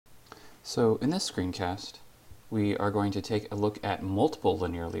So in this screencast, we are going to take a look at multiple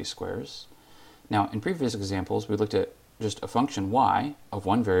linear least squares. Now, in previous examples, we looked at just a function y of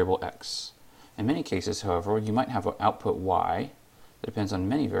one variable x. In many cases, however, you might have an output y that depends on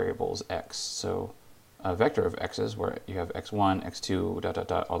many variables x. So a vector of x's where you have x1, x2, dot, dot,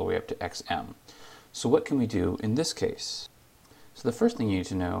 dot, all the way up to xm. So what can we do in this case? So the first thing you need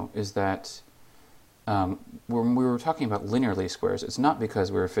to know is that when we were talking about linear least squares, it's not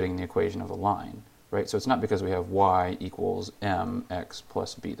because we were fitting the equation of a line, right? So it's not because we have y equals mx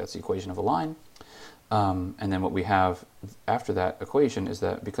plus b. That's the equation of a line. And then what we have after that equation is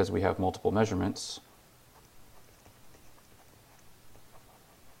that because we have multiple measurements,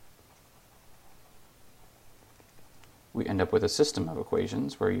 we end up with a system of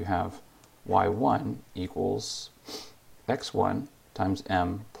equations where you have y1 equals x1 times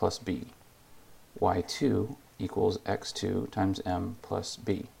m plus b. y2 equals x2 times m plus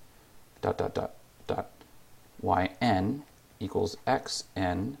b, dot, dot, dot, dot. yn equals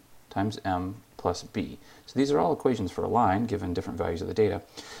xn times m plus b. So these are all equations for a line given different values of the data.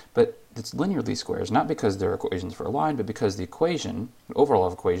 But it's linear least squares, not because they're equations for a line, but because the equation, the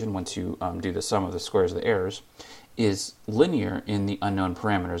overall equation, once you do the sum of the squares of the errors, is linear in the unknown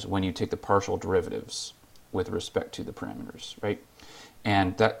parameters when you take the partial derivatives with respect to the parameters, right?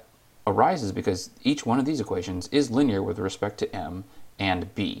 And that arises because each one of these equations is linear with respect to m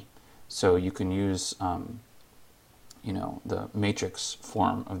and b. So you can use the matrix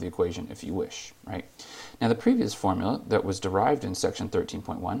form of the equation if you wish, right? Now the previous formula that was derived in section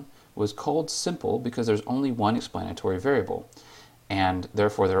 13.1 was called simple because there's only one explanatory variable, and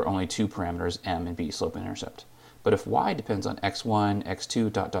therefore there are only two parameters, m and b, slope and intercept. But if y depends on x1,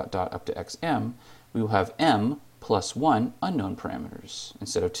 x2, dot, dot, dot, up to xm, we will have m plus 1 unknown parameters.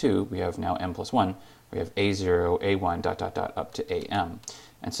 Instead of 2, we have now m plus 1. We have a0, a1, dot, dot, dot, up to am.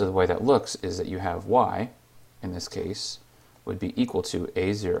 And so the way that looks is that you have y, in this case, would be equal to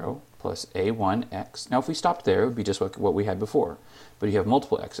a0 plus a1x. Now if we stopped there, it would be just what we had before. But you have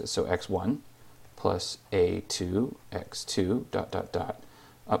multiple x's, so x1 plus a2, x2, dot, dot, dot,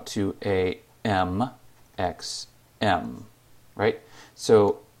 up to am, xm, right?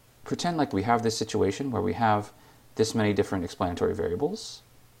 So pretend like we have this situation where we have this many different explanatory variables,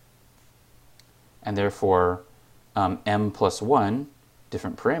 and therefore m plus 1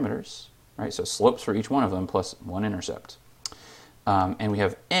 different parameters, right? So slopes for each one of them plus one intercept. And we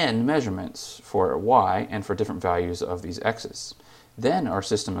have n measurements for y and for different values of these x's. Then our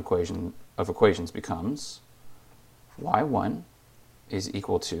system equation of equations becomes y1 is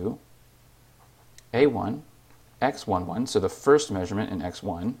equal to a1 x11, so the first measurement in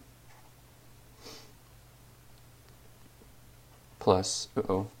x1, plus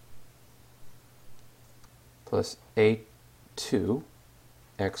plus a2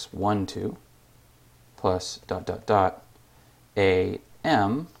 x12 plus dot, dot, dot,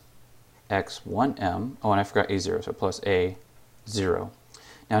 am x1m, oh, and I forgot a0, so plus a0.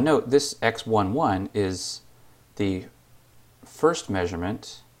 Now note, this x11 is the first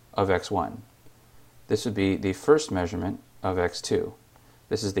measurement of x1. This would be the first measurement of x2.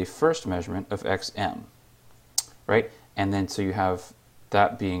 This is the first measurement of xm, right? And then so you have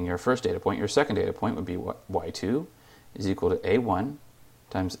that being your first data point. Your second data point would be y2 is equal to a1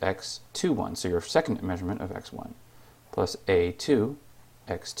 times x21, so your second measurement of x1, plus a2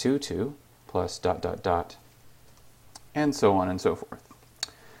 x22 plus dot, dot, dot, and so on and so forth.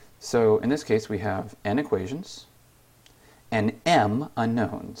 So in this case we have n equations and m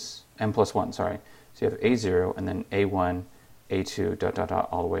unknowns, m plus 1, sorry. So you have a0 and then a1, a2, dot, dot, dot,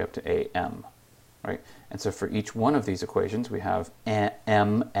 all the way up to am, right? And so for each one of these equations we have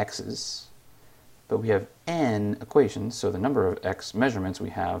m x's, but we have n equations, so the number of x measurements we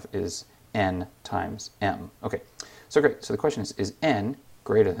have is n times m. Okay, so great. So the question is n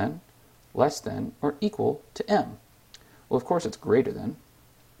greater than, less than, or equal to m? Well, of course it's greater than,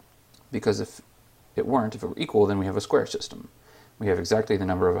 because if it weren't, if it were equal, then we have a square system. We have exactly the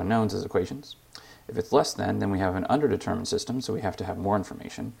number of unknowns as equations. If it's less than, then we have an underdetermined system, so we have to have more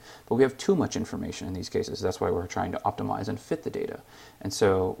information. But we have too much information in these cases. That's why we're trying to optimize and fit the data. And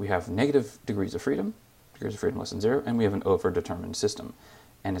so we have negative degrees of freedom less than 0, and we have an overdetermined system.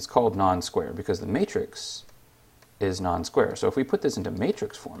 And it's called non-square because the matrix is non-square. So if we put this into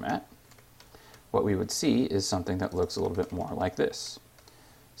matrix format, what we would see is something that looks a little bit more like this.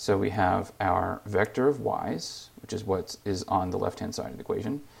 So we have our vector of y's, which is what is on the left-hand side of the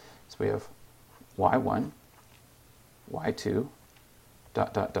equation. So we have y1, y2,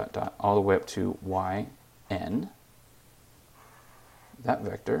 dot, dot, dot, dot, all the way up to yn. That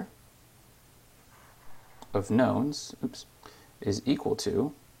vector of knowns, is equal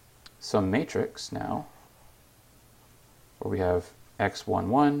to some matrix now, where we have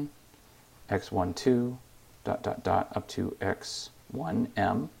x11, x12, dot, dot, dot, up to x1m.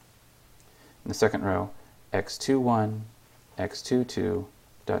 In the second row, x21, x22,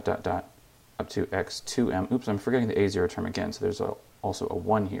 dot, dot, dot, up to x2m. Oops, I'm forgetting the a0 term again, so there's also a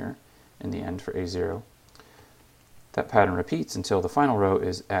 1 here in the end for a0. That pattern repeats until the final row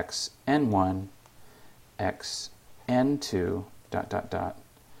is xn1, xn2, dot, dot, dot,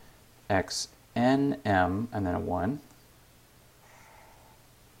 xnm, and then a 1.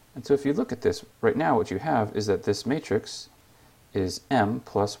 And so if you look at this, right now what you have is that this matrix is m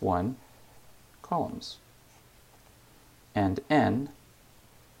plus 1 columns and n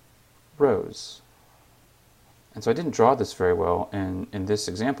rows. And so I didn't draw this very well in this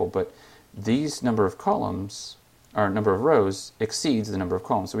example, but these number of columns, or number of rows, exceeds the number of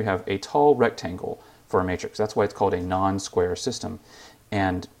columns. So we have a tall rectangle for a matrix. That's why it's called a non-square system.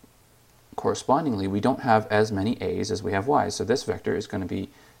 And correspondingly, we don't have as many a's as we have y's. So this vector is going to be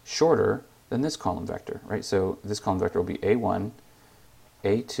shorter than this column vector, right? So this column vector will be a1,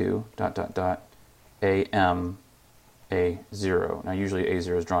 a2, dot, dot, dot, am, a0. Now usually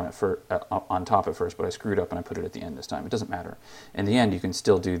a0 is drawn on top at first, but I screwed up and I put it at the end this time. It doesn't matter. In the end, you can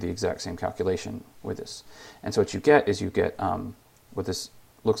still do the exact same calculation with this. And so what you get is what this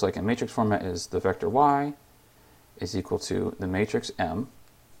looks like in matrix format is the vector y is equal to the matrix M,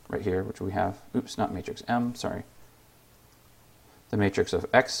 right here, which we have, oops, not matrix M, sorry, the matrix of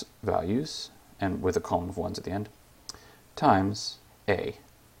x values, and with a column of 1s at the end, times A,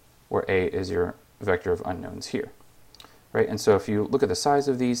 where A is your vector of unknowns here. Right? And so if you look at the size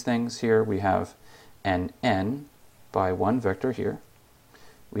of these things here, we have an n by 1 vector here.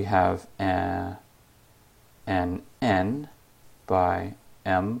 We have an n by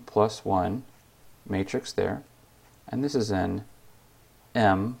m plus 1 matrix there. And this is an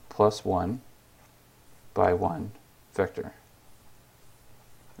m plus 1 by 1 vector.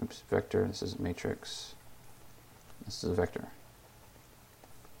 Oops, vector, this is matrix, this is a vector.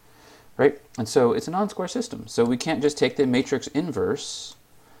 Right? And so it's a non-square system. So we can't just take the matrix inverse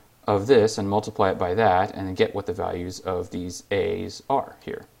of this and multiply it by that and get what the values of these a's are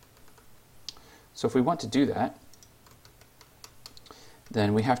here. So if we want to do that,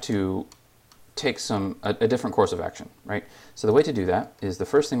 then we have to take a different course of action, right? So the way to do that is the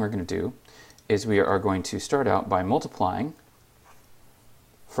first thing we're going to do is we are going to start out by multiplying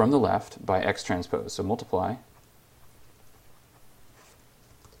from the left by x transpose. So multiply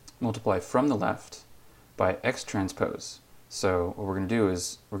from the left by x transpose. So what we're going to do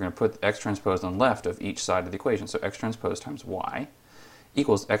is we're going to put x transpose on the left of each side of the equation. So x transpose times y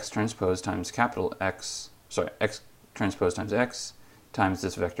equals x transpose times capital X, x transpose times x times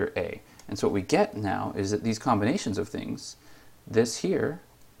this vector A. And so what we get now is that these combinations of things, this here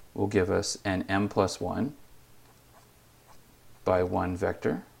will give us an m plus 1 by 1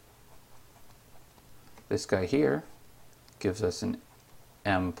 vector. This guy here gives us an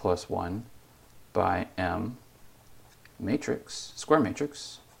m plus 1 by m matrix, square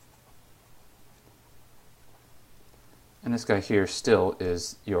matrix. And this guy here still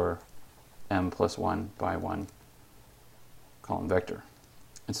is your m plus 1 by 1 column vector.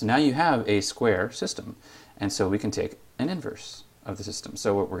 And so now you have a square system. And so we can take an inverse of the system.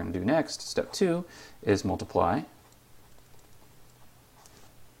 So what we're going to do next, step 2, is multiply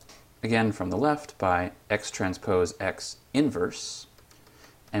again from the left by x transpose x inverse.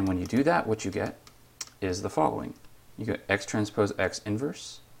 And when you do that, what you get is the following. You get x transpose x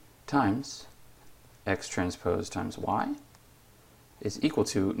inverse times x transpose times y is equal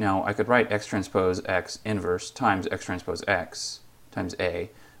to, now I could write x transpose x inverse times x transpose x times A,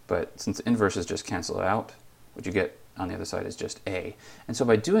 but since the inverses just cancel it out, what you get on the other side is just A. And so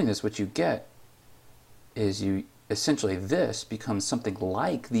by doing this, what you get is essentially this becomes something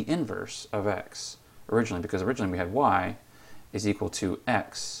like the inverse of x originally, because originally we had y is equal to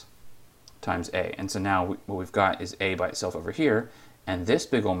x times A. And so now what we've got is A by itself over here, and this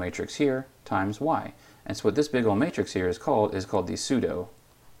big old matrix here times y. And so what this big old matrix here is called the pseudo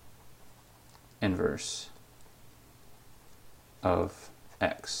inverse of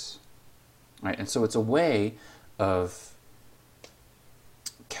x. Right? And so it's a way of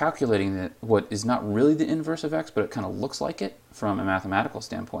calculating what is not really the inverse of x, but it kind of looks like it from a mathematical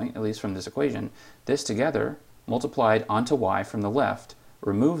standpoint, at least from this equation. This together, multiplied onto y from the left,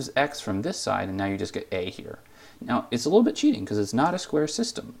 removes x from this side, and now you just get A here. Now, it's a little bit cheating because it's not a square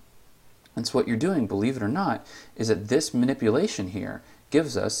system. And so what you're doing, believe it or not, is that this manipulation here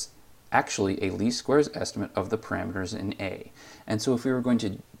gives us actually a least squares estimate of the parameters in A. And so if we were going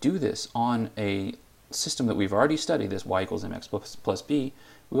to do this on a system that we've already studied, this y equals mx plus b,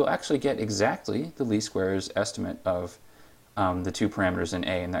 we will actually get exactly the least squares estimate of the two parameters in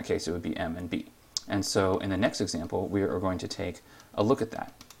A. In that case, it would be M and B. And so in the next example, we are going to take a look at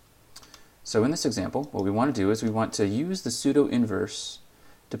that. So in this example, what we want to do is we want to use the pseudo inverse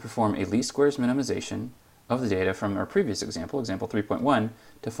to perform a least squares minimization of the data from our previous example, example 3.1,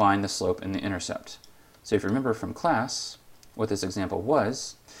 to find the slope and the intercept. So if you remember from class, what this example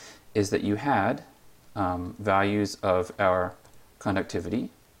was, is that you had values of our conductivity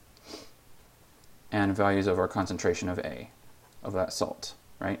and values of our concentration of A, of that salt,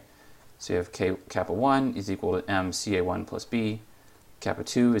 right? So you have kappa 1 is equal to mCa1 plus B, kappa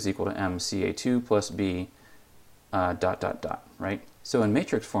 2 is equal to mCa2 plus B, right? So in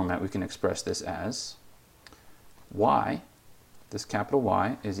matrix format, we can express this as Y, this capital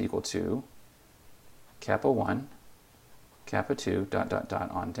Y is equal to kappa 1, kappa 2,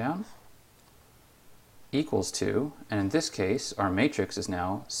 on down, equals to, and in this case, our matrix is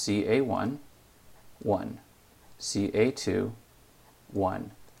now Ca1, 1, Ca2,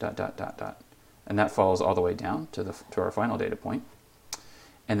 1, And that follows all the way down to our final data point.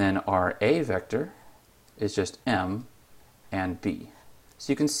 And then our A vector is just M and B.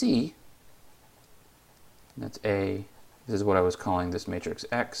 So you can see, that's A, this is what I was calling this matrix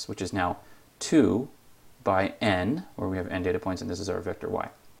X, which is now 2 by N, where we have N data points, and this is our vector Y.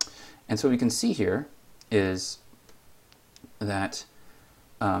 And so what we can see here is that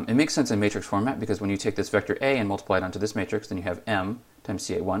it makes sense in matrix format, because when you take this vector A and multiply it onto this matrix, then you have M times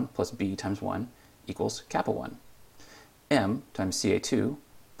Ca1 plus B times 1 equals kappa 1. M times Ca2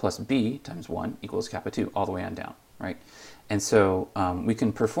 plus B times 1 equals kappa 2, all the way on down, right? And so we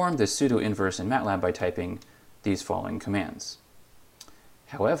can perform this pseudo inverse in Matlab by typing these following commands.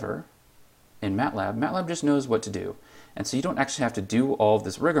 However, in Matlab just knows what to do. And so you don't actually have to do all of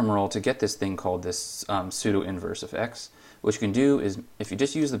this rigmarole to get this thing called this pseudo inverse of X. What you can do is, if you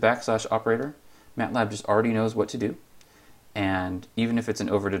just use the backslash operator, Matlab just already knows what to do. And even if it's an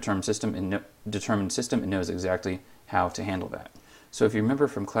overdetermined system, it knows exactly how to handle that. So if you remember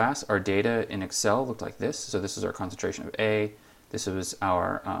from class, our data in Excel looked like this. So this is our concentration of A. This was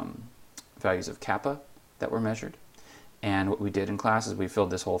our values of kappa that were measured. And what we did in class is we filled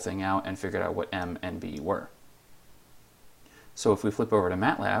this whole thing out and figured out what M and B were. So if we flip over to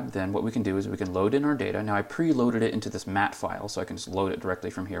Matlab, then what we can do is we can load in our data. Now I preloaded it into this mat file, so I can just load it directly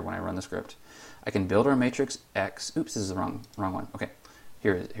from here when I run the script. I can build our matrix X. Oops, this is the wrong one. Okay,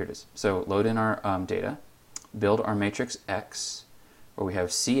 here it is. So load in our data, build our matrix X, where we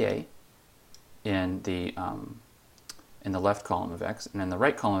have Ca in the left column of X, and in the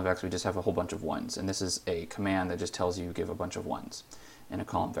right column of X we just have a whole bunch of 1s. And this is a command that just tells you give a bunch of 1s in a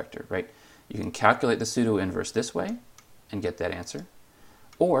column vector, right? You can calculate the pseudo inverse this way and get that answer,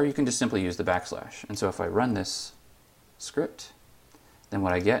 or you can just simply use the backslash. And so if I run this script, then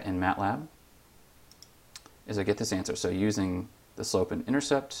what I get in Matlab is I get this answer. So using the slope and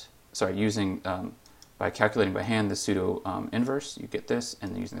intercept, by calculating by hand the pseudo inverse, you get this,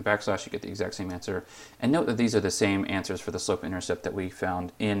 and using the backslash, you get the exact same answer. And note that these are the same answers for the slope and intercept that we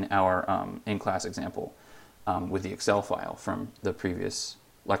found in our in-class example with the Excel file from the previous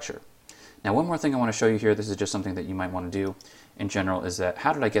lecture. Now, one more thing I want to show you here, this is just something that you might want to do in general, is that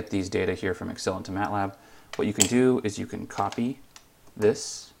how did I get these data here from Excel into Matlab? What you can do is you can copy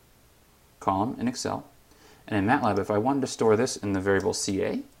this column in Excel, and in Matlab, if I wanted to store this in the variable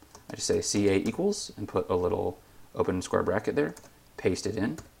Ca, I just say Ca equals and put a little open square bracket there, paste it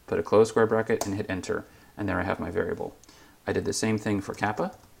in, put a close square bracket, and hit enter, and there I have my variable. I did the same thing for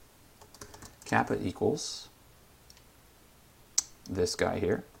kappa. Kappa equals this guy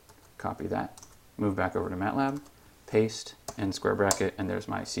here. Copy that, move back over to Matlab, paste, and square bracket, and there's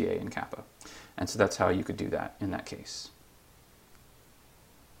my Ca and kappa. And so that's how you could do that in that case.